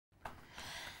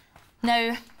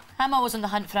Now, I'm always on the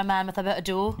hunt for a man with a bit of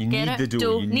dough. You need the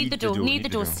dough. Need the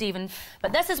dough, Stephen.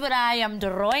 But this is where I am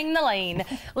drawing the line.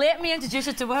 Let me introduce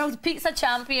you to world pizza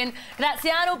champion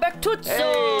Graziano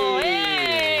Bertuzzo.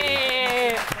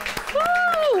 Hey!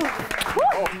 Woo!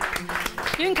 Woo!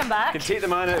 You can come back. You can take the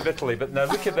man out of Italy, but now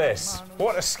look at this.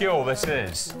 What a skill this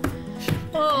is.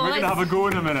 Oh, we're going to have a go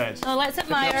in a minute. Oh, let's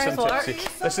admire his work.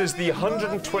 This is the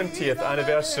 120th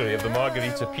anniversary of the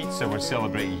Margherita pizza we're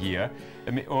celebrating here.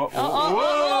 Whoa! Well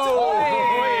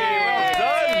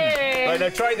done! Right, now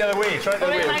try it the other way. Try it the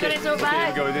other way. Okay.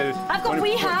 Okay, I've got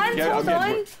wee hands. Hold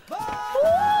on.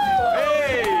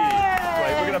 Hey!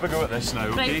 Right, we're going to have a go at this now,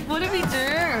 okay? Right, what do we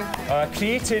do?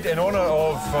 Created in honour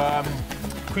of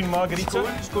Queen Margherita.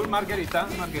 School Margherita.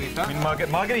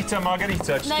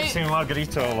 Margherita. Just keep saying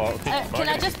Margherita a lot. Okay, can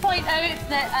I just point out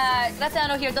that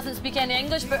Graziano here doesn't speak any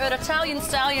English, but our Italian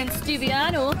stallion,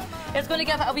 Stuviano, is going to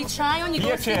give it a wee try on you.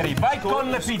 Here, Cherry, vai con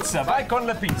la pizza, vai con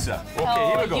la pizza. Okay,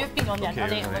 here we go. You've been on that,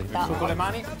 Con le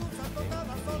mani.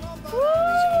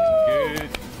 Good.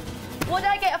 What do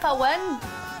I get if I win?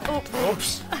 Oh.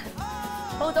 Oops.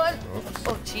 Hold on. Oops.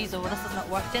 Oh, jeez, this is not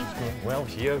working. Well,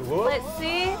 here, whoa. Let's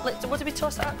see. What do we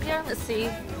toss it up here? Let's see.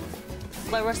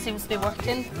 Flour seems to be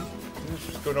working.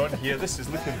 What's going on here? This is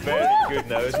looking very good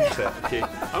now, isn't it? Okay,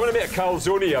 I'm going to make a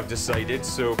calzone, I've decided.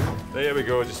 So, there we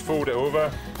go. Just fold it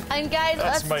over. And guys,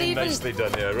 that's mine nicely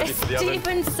done there. Ready for the oven?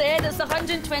 Stephen said it's the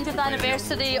 120th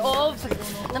anniversary of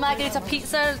the Margherita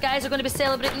pizza. Guys, we're going to be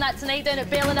celebrating that tonight down at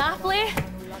Bella Napoli.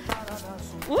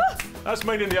 Woo! That's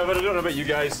mine in the oven. I don't know about you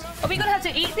guys. Are we going to have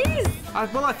to eat these?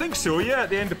 Well, I think so, yeah, at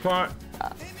the end of part.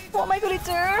 What am I going to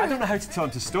do? I don't know how to tell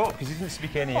him to stop because he didn't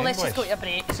speak any English. Let's just go to a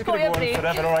break. It's going to go on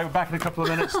forever. All right, we're back in a couple of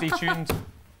minutes. Stay tuned.